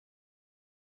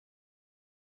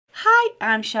Hi,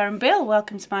 I'm Sharon Bill.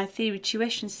 Welcome to my Theory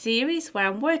Tuition series where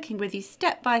I'm working with you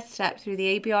step by step through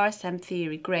the ABRSM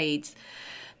Theory grades.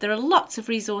 There are lots of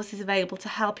resources available to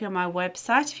help you on my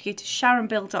website. If you go to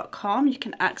sharonbill.com, you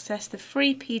can access the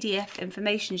free PDF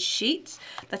information sheets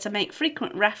that I make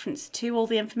frequent reference to. All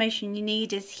the information you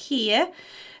need is here.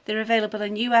 They're available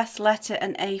in US letter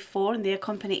and A4 and they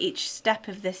accompany each step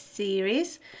of this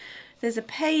series. There's a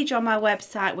page on my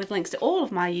website with links to all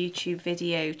of my YouTube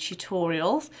video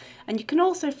tutorials, and you can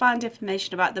also find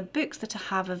information about the books that I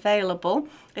have available.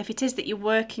 If it is that you're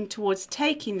working towards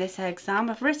taking this exam,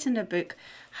 I've written a book,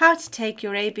 How to Take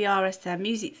Your ABRSM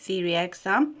Music Theory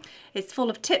Exam. It's full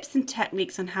of tips and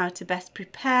techniques on how to best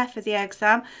prepare for the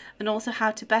exam and also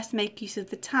how to best make use of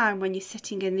the time when you're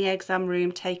sitting in the exam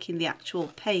room taking the actual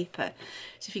paper.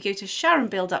 So if you go to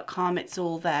sharonbill.com, it's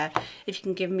all there. If you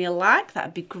can give me a like,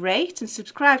 that'd be great, and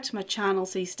subscribe to my channel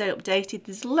so you stay updated.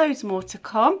 There's loads more to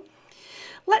come.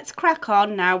 Let's crack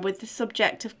on now with the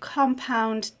subject of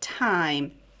compound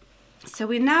time. So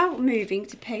we're now moving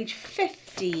to page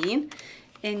 15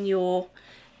 in your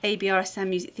ABRSM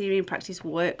Music Theory and Practice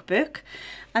workbook.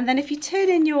 And then if you turn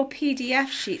in your PDF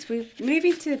sheets, we're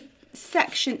moving to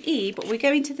section E, but we're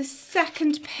going to the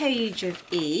second page of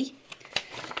E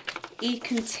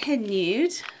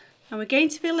continued, and we're going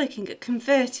to be looking at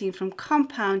converting from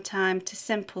compound time to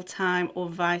simple time or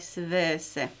vice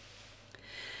versa.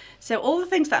 So all the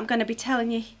things that I'm going to be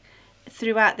telling you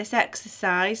throughout this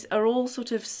exercise are all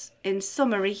sort of in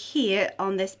summary here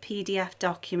on this PDF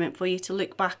document for you to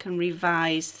look back and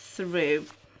revise through.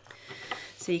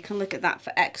 So you can look at that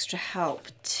for extra help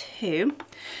too.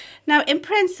 Now in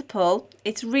principle,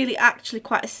 it's really actually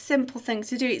quite a simple thing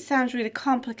to do. It sounds really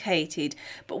complicated,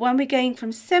 but when we're going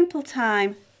from simple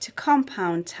time to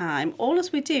compound time, all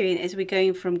as we're doing is we're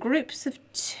going from groups of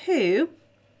 2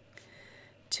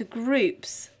 to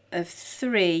groups of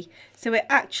 3. So we're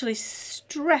actually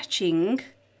stretching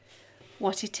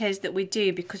what it is that we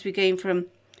do, because we're going from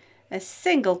a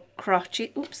single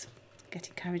crotchet, oops,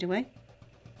 getting carried away.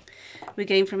 We're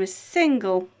going from a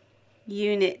single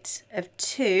unit of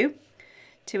 2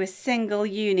 to a single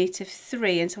unit of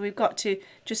 3, and so we've got to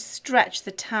just stretch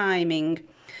the timing,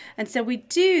 and so we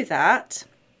do that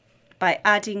by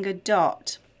adding a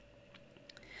dot.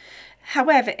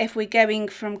 However, if we're going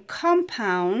from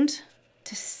compound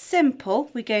to simple,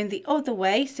 we're going the other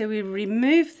way, so we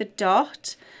remove the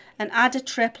dot and add a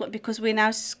triplet, because we're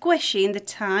now squishing the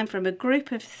time from a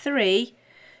group of 3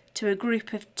 to a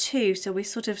group of 2. So we're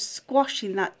sort of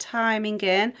squashing that timing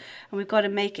in, and we've got to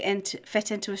make it fit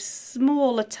into a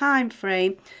smaller time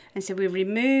frame, and so we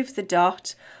remove the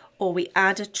dot or we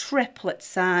add a triplet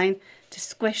sign to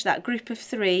squish that group of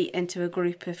 3 into a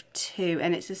group of 2.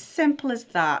 And it's as simple as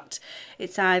that.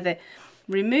 It's either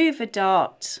remove a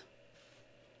dot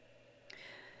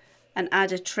and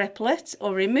add a triplet,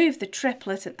 or remove the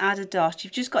triplet and add a dot.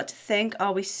 You've just got to think,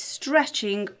 are we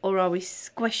stretching or are we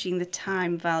squishing the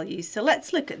time values? So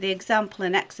let's look at the example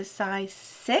in exercise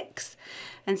 6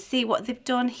 and see what they've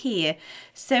done here.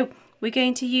 So we're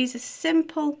going to use a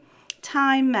simple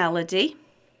time melody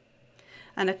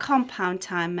and a compound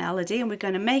time melody, and we're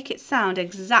going to make it sound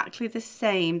exactly the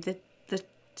same. The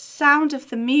sound of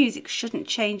the music shouldn't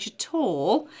change at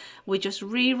all. We're just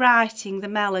rewriting the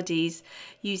melodies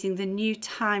using the new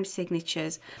time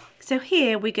signatures. So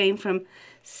here we're going from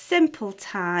simple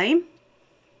time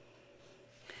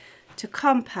to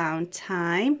compound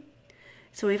time.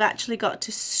 So we've actually got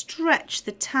to stretch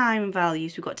the time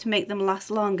values. We've got to make them last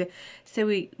longer. So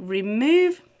we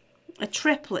remove a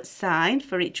triplet sign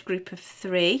for each group of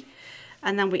 3,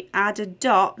 and then we add a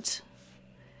dot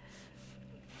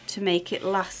to make it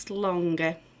last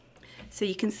longer. So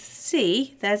you can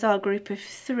see there's our group of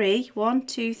 3, 1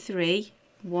 2 3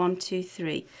 1 2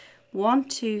 3 1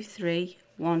 2 3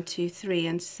 1 2 3,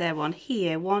 and so on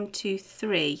here, 1 2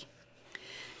 3.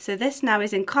 So this now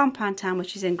is in compound time,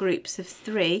 which is in groups of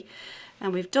 3,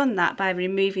 and we've done that by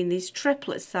removing these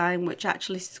triplet sign which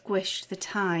actually squished the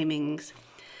timings.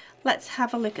 Let's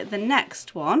have a look at the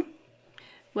next one,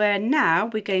 where now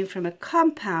we're going from a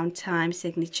compound time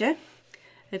signature,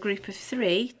 a group of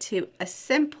 3, to a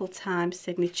simple time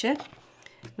signature,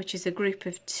 which is a group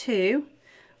of 2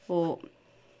 or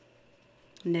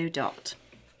no dot.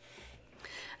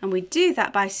 And we do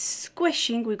that by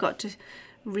squishing. We've got to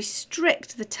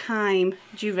restrict the time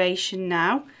duration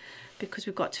now, because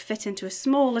we've got to fit into a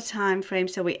smaller time frame.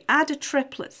 So we add a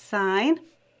triplet sign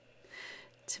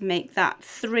to make that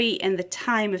 3 in the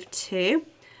time of 2,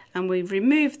 and we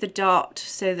remove the dot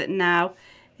so that now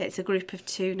it's a group of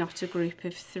 2, not a group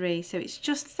of 3. So it's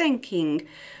just thinking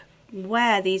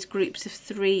where these groups of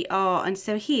 3 are. And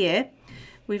so here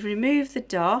we've removed the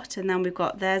dot, and then we've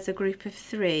got there's a group of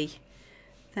 3.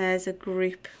 There's a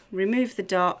group, remove the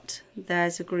dot,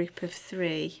 there's a group of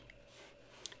 3.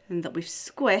 And that we've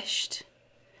squished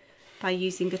by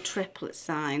using a triplet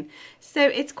sign. So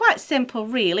it's quite simple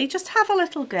really. Just have a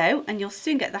little go and you'll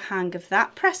soon get the hang of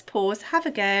that. Press pause, have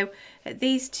a go at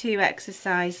these 2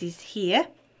 exercises here,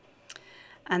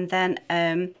 and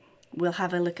then we'll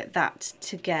have a look at that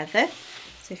together.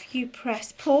 So if you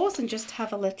press pause and just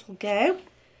have a little go.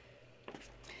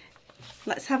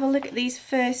 Let's have a look at these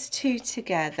first 2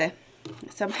 together.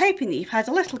 So I'm hoping that you've had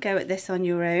a little go at this on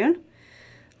your own.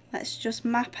 Let's just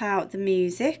map out the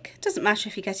music. It doesn't matter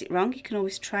if you get it wrong, you can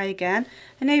always try again.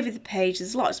 And over the page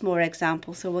there's lots more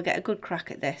examples, so we'll get a good crack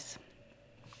at this.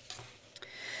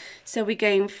 So we're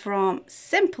going from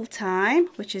simple time,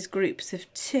 which is groups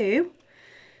of 2,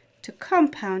 to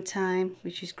compound time,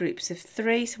 which is groups of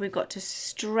 3. So we've got to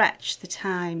stretch the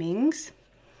timings.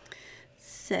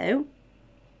 So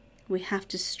we have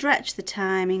to stretch the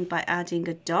timing by adding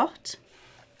a dot,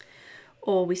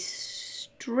 or we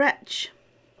stretch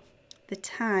the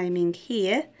timing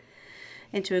here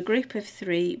into a group of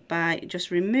 3 by just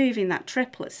removing that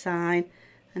triplet sign,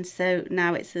 and so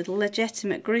now it's a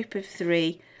legitimate group of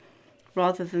 3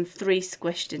 rather than 3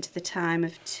 squished into the time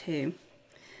of 2.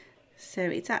 So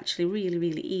it's actually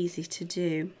really easy to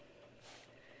do.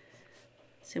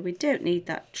 So we don't need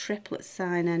that triplet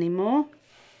sign anymore,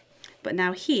 but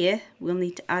now here we'll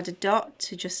need to add a dot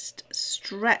to just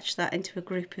stretch that into a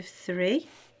group of 3.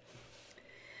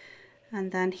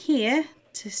 And then here,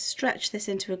 to stretch this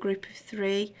into a group of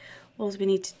 3, all we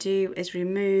need to do is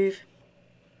remove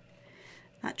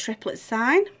that triplet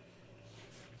sign,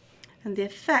 and the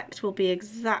effect will be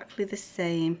exactly the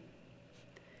same.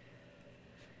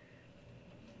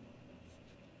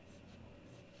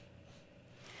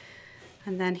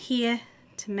 And then here,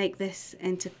 to make this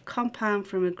into compound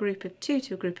from a group of 2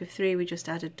 to a group of 3, we just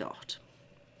add a dot.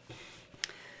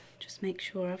 Make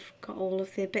sure I've got all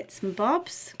of the bits and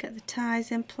bobs, get the ties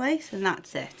in place, and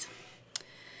that's it.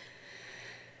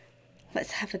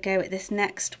 Let's have a go at this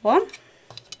next one. Just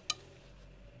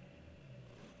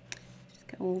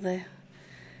get all the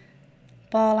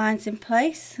bar lines in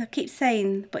place. I keep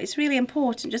saying, but it's really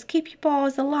important, just keep your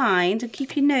bars aligned and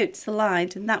keep your notes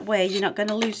aligned, and that way you're not going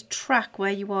to lose track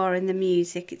where you are in the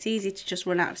music. It's easy to just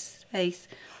run out of space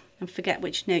and forget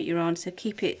which note you're on, so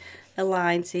keep it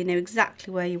aligned so you know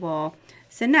exactly where you are.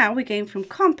 So now we're going from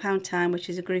compound time, which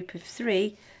is a group of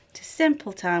 3, to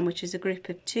simple time, which is a group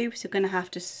of 2, so we're going to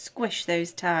have to squish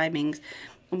those timings,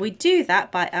 and we do that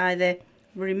by either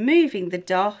removing the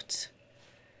dot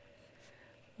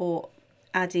or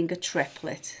adding a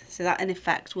triplet. So that in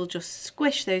effect will just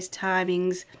squish those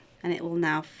timings and it will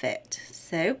now fit.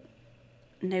 So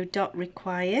no dot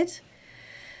required,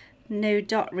 no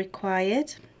dot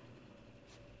required.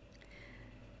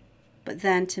 But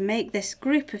then to make this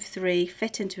group of 3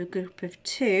 fit into a group of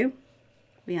 2,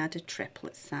 we add a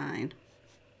triplet sign.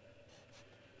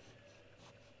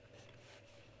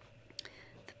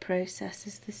 The process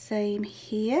is the same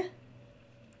here.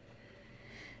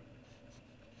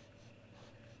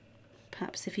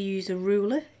 Perhaps if you use a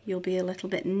ruler, you'll be a little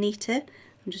bit neater.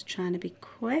 I'm just trying to be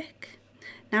quick.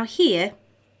 Now here,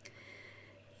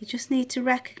 you just need to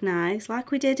recognise, like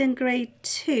we did in grade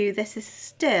 2, this is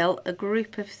still a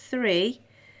group of 3,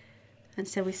 and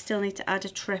so we still need to add a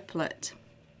triplet.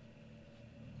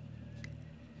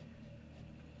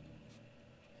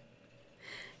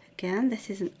 Again,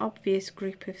 this is an obvious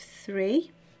group of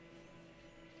 3,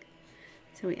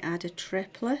 so we add a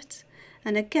triplet,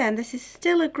 and again this is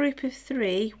still a group of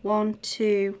 3, 1,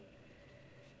 2,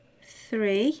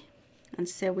 3, and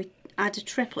so we add a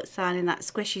triplet sign in that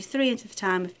squishy 3 into the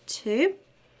time of 2.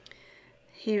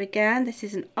 Here again, this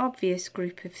is an obvious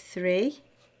group of 3.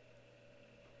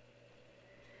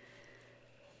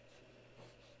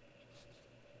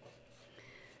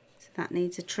 So that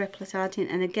needs a triplet adding,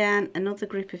 and again another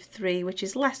group of 3, which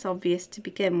is less obvious to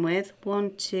begin with.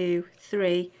 1, 2,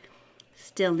 3,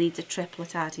 still needs a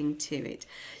triplet adding to it.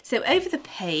 So over the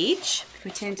page, if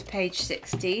we turn to page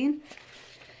 16,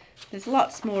 there's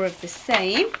lots more of the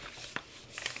same.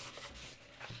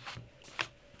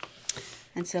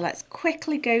 And so let's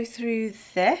quickly go through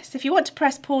this. If you want to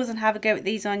press pause and have a go at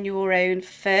these on your own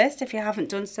first, if you haven't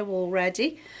done so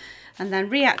already, and then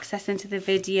re-access into the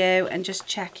video and just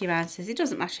check your answers. It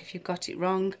doesn't matter if you've got it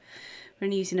wrong. We're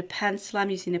only using a pencil. I'm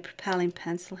using a propelling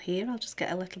pencil here. I'll just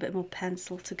get a little bit more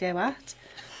pencil to go at.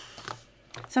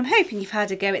 So I'm hoping you've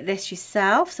had a go at this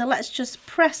yourself. So let's just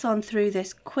press on through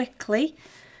this quickly.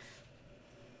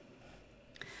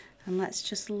 And let's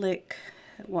just look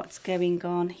at what's going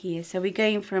on here. So we're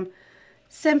going from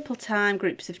simple time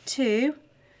groups of 2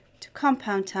 to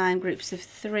compound time groups of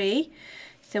 3.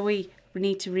 So we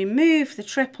need to remove the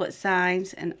triplet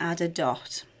signs and add a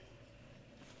dot.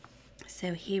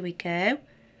 So here we go.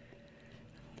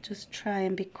 I'll just try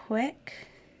and be quick.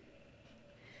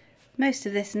 Most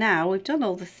of this now, we've done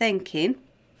all the thinking.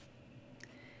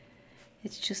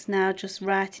 It's just now just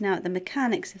writing out the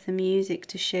mechanics of the music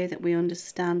to show that we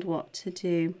understand what to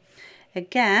do.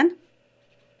 Again,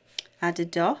 add a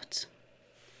dot.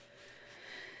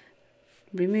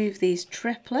 Remove these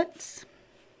triplets.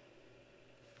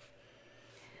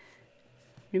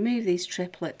 Remove these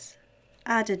triplets.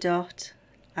 Add a dot.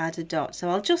 Add a dot. So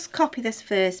I'll just copy this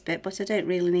first bit, but I don't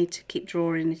really need to keep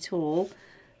drawing it all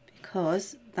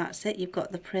because that's it. You've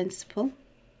got the principle.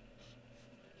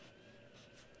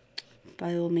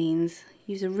 By all means,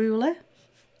 use a ruler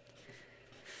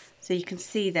so you can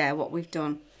see there what we've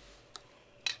done.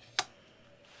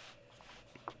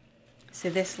 So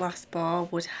this last bar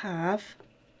would have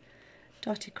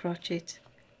dotted crochet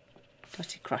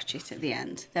at the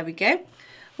end. There we go.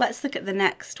 Let's look at the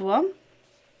next one.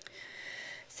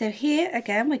 So here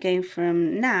again we're going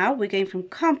from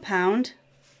compound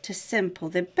to simple.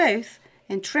 They're both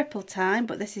in triple time,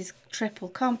 but this is triple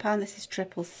compound, this is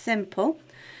triple simple.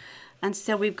 And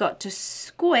so we've got to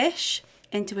squish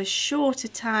into a shorter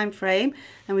time frame,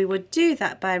 and we would do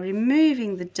that by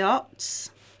removing the dots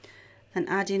and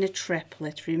adding a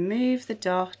triplet. Remove the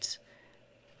dot,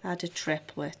 add a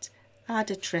triplet, add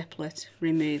a triplet,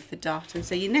 remove the dot. And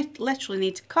so you literally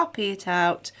need to copy it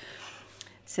out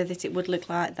so that it would look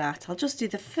like that. I'll just do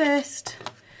the first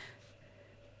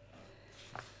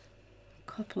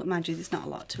couple. Mind you, there's not a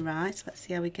lot to write. Let's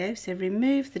see how we go. So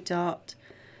remove the dot,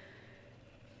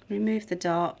 remove the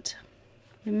dot,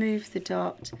 remove the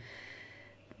dot.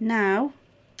 Now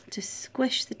to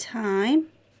squish the time,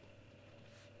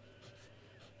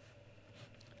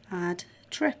 add a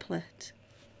triplet,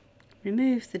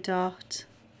 remove the dot,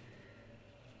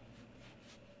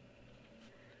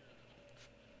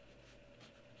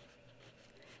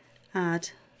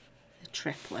 add a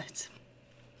triplet,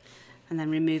 and then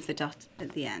remove the dot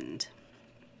at the end.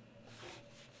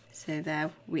 So there,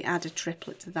 we add a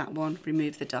triplet to that one,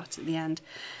 remove the dot at the end.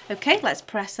 Okay, let's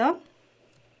press on.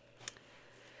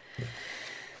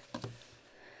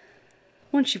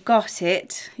 Once you've got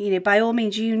it, by all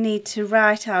means you need to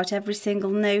write out every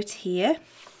single note here.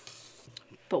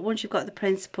 But once you've got the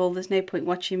principle, there's no point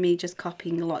watching me just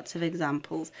copying lots of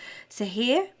examples. So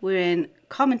here we're in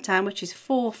common time, which is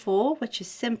 4/4, which is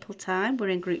simple time. We're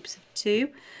in groups of 2,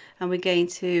 and we're going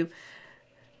to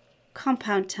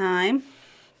compound time,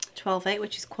 12/8,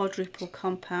 which is quadruple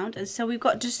compound. And so we've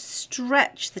got to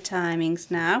stretch the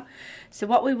timings now. So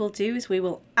what we will do is we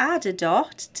will add a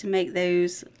dot to make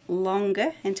those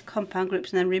longer into compound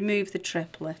groups, and then remove the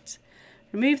triplet.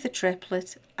 Remove the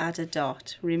triplet, add a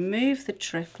dot. Remove the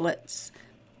triplets,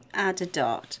 add a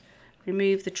dot.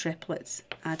 Remove the triplets,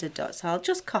 add a dot. So I'll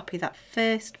just copy that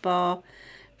first bar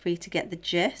for you to get the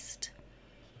gist.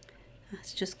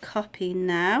 Let's just copy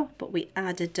now, but we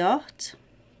add a dot.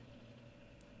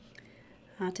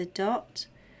 Add a dot,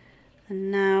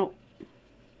 and now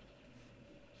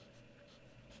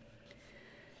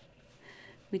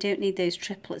we don't need those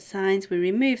triplet signs. We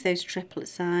remove those triplet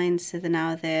signs, so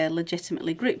now they're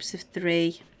legitimately groups of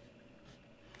 3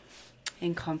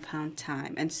 in compound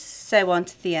time, and so on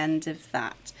to the end of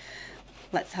that.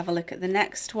 Let's have a look at the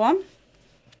next one.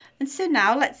 And so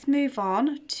now let's move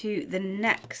on to the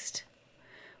next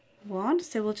one.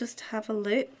 So we'll just have a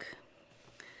look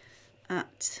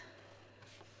at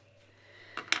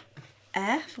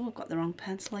F. Oh, I've got the wrong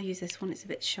pencil. I'll use this one, it's a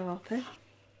bit sharper.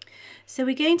 So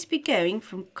we're going to be going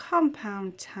from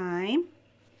compound time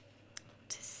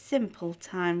to simple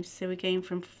time. So we're going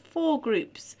from 4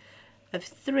 groups of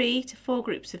 3 to 4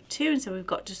 groups of 2, and so we've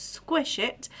got to squish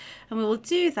it, and we will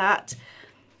do that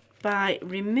by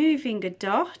removing a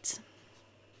dot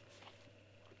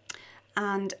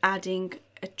and adding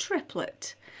a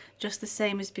triplet, just the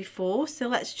same as before. So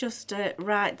let's just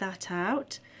write that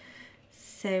out.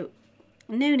 So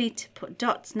no need to put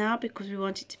dots now because we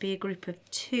want it to be a group of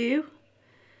 2,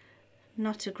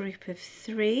 not a group of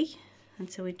 3,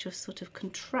 and so we're just sort of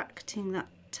contracting that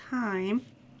time.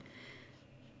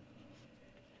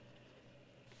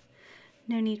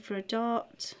 No need for a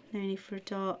dot, no need for a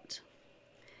dot,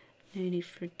 no need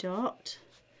for a dot.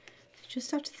 So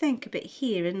just have to think a bit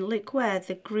here and look where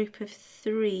the group of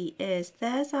 3 is.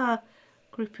 There's our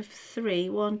group of 3,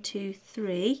 1, 2,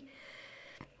 3.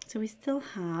 So we still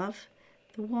have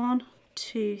the 1,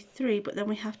 2, 3, but then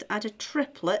we have to add a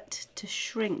triplet to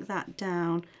shrink that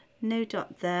down. No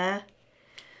dot there.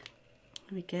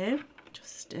 There we go.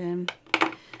 Just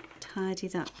tidy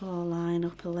that bar line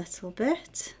up a little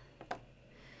bit.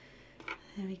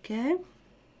 There we go.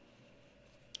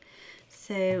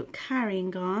 So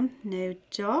carrying on, no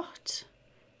dot,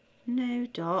 no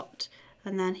dot,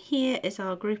 and then here is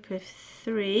our group of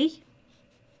 3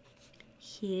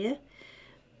 here,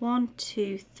 1,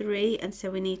 2, 3, and so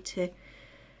we need to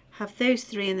have those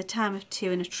 3 in the time of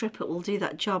 2, and a triplet will do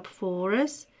that job for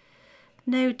us.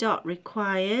 No dot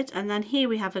required, and then here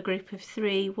we have a group of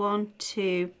 3, 1,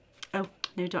 2, oh,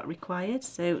 no dot required,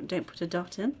 so don't put a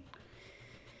dot in.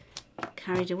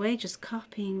 Carried away, just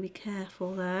copying, be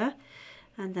careful there.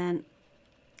 And then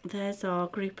there's our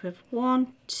group of 1,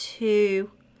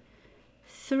 2,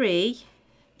 3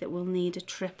 that will need a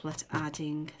triplet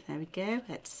adding. There we go,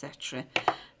 etc.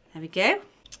 There we go.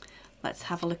 Let's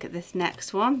have a look at this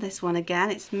next one. This one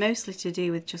again, it's mostly to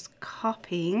do with just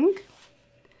copying.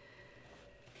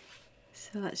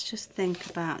 So let's just think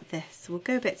about this. We'll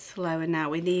go a bit slower now,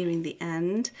 we're nearing the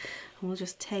end, and we'll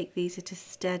just take these at a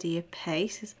steadier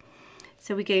pace.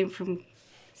 So we're going from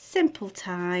simple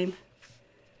time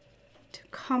to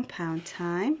compound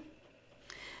time.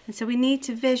 And so we need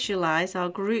to visualize our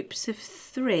groups of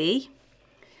 3.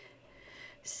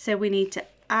 So we need to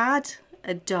add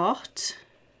a dot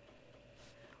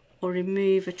or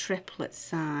remove a triplet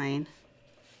sign.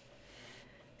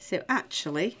 So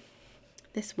actually,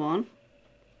 this one,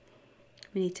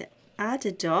 we need to add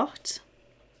a dot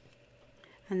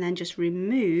and then just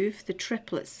remove the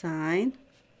triplet sign.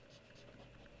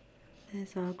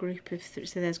 There's our group of 3.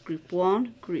 So there's group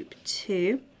 1, group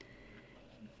 2.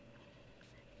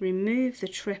 Remove the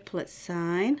triplet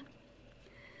sign.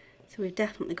 So we've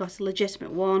definitely got a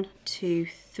legitimate 1, 2,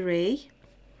 3.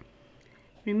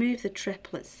 Remove the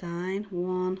triplet sign.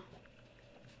 1,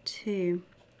 2,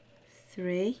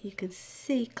 3. You can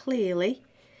see clearly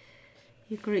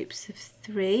your groups of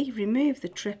 3. Remove the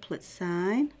triplet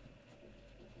sign.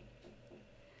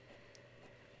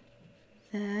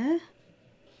 There.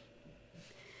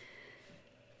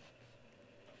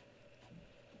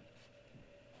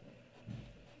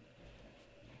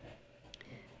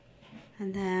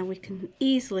 And there we can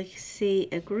easily see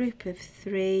a group of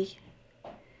 3.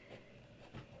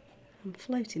 I'm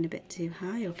floating a bit too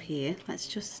high up here. Let's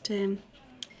just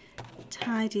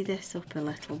tidy this up a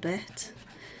little bit.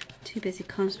 Too busy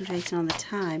concentrating on the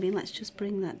timing. Let's just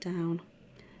bring that down.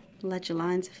 Ledger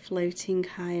lines are floating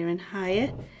higher and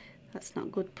higher. That's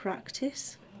not good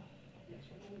practice.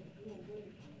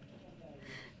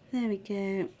 There we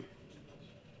go.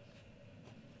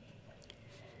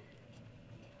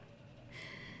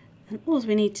 And all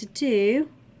we need to do,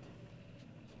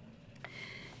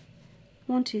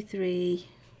 1, 2, 3,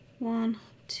 1,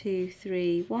 2,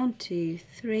 3, 1, 2,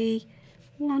 3,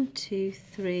 1, 2,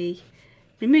 3.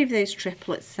 Remove those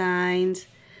triplet signs.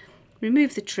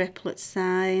 Remove the triplet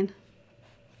sign.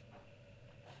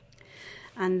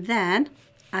 And then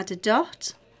add a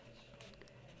dot.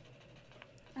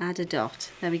 Add a dot.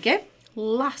 There we go.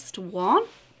 Last one.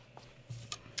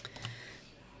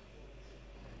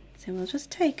 So we'll just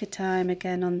take a time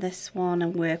again on this one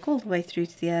and work all the way through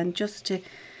to the end just to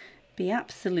be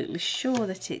absolutely sure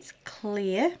that it's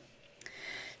clear.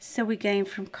 So we're going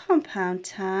from compound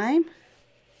time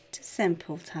to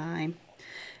simple time.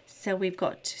 So we've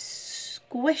got to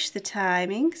squish the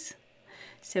timings.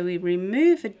 So we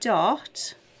remove a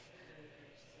dot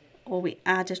or we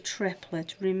add a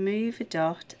triplet. Remove a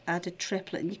dot, add a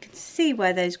triplet. And you can see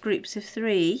where those groups of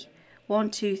 3,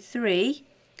 1, 2, 3,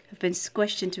 have been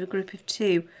squished into a group of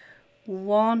 2.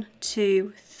 1,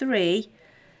 2, 3,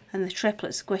 and the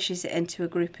triplet squishes it into a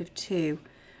group of 2.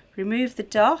 Remove the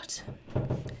dot,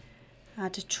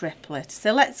 add a triplet.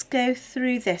 So let's go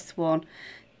through this one.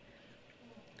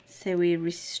 So we're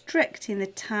restricting the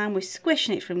time, we're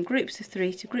squishing it from groups of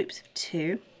 3 to groups of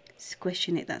 2.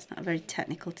 Squishing it, that's not a very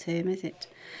technical term, is it?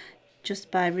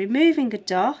 Just by removing a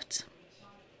dot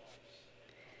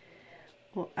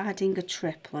or adding a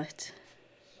triplet.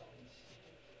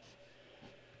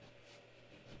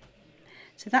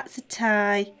 So that's a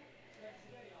tie,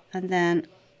 and then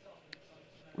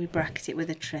we bracket it with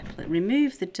a triplet.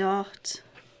 Remove the dot.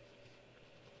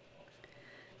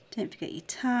 Don't forget your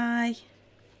tie.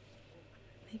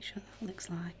 Make sure that looks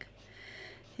like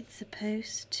it's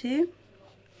supposed to.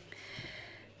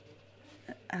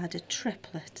 Add a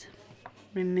triplet.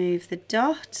 Remove the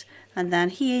dot, and then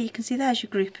here you can see there's your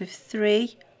group of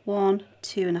 3. 1,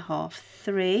 2 and a half,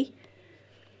 3.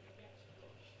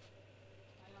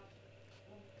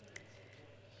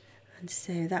 And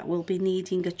so that will be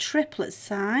needing a triplet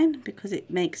sign because it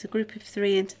makes a group of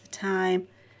 3 into the time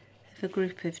of a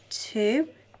group of 2.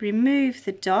 Remove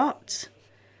the dot.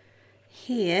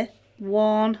 Here,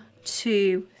 1,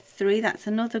 2, 3. That's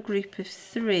another group of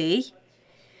 3.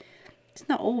 It's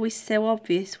not always so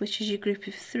obvious which is your group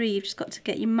of 3. You've just got to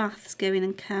get your maths going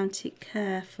and count it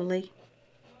carefully.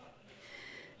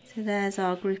 So there's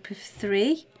our group of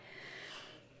 3.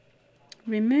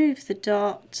 Remove the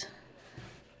dot.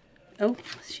 Oh,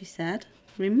 she said,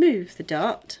 remove the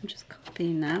dot. I'm just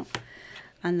copying now.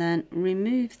 And then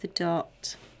remove the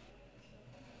dot.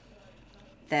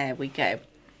 There we go.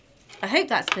 I hope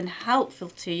that's been helpful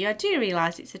to you. I do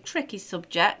realise it's a tricky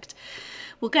subject.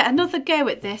 We'll get another go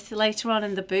at this later on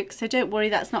in the book, so don't worry,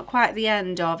 that's not quite the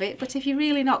end of it. But if you're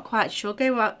really not quite sure,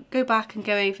 go back and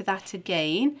go over that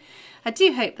again. I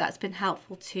do hope that's been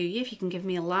helpful to you. If you can give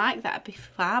me a like, that'd be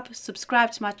fab.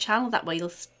 Subscribe to my channel, that way you'll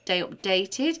stay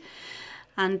updated.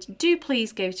 And do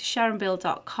please go to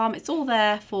sharonbill.com. It's all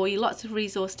there for you, lots of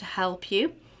resource to help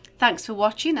you. Thanks for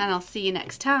watching, and I'll see you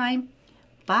next time.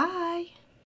 Bye.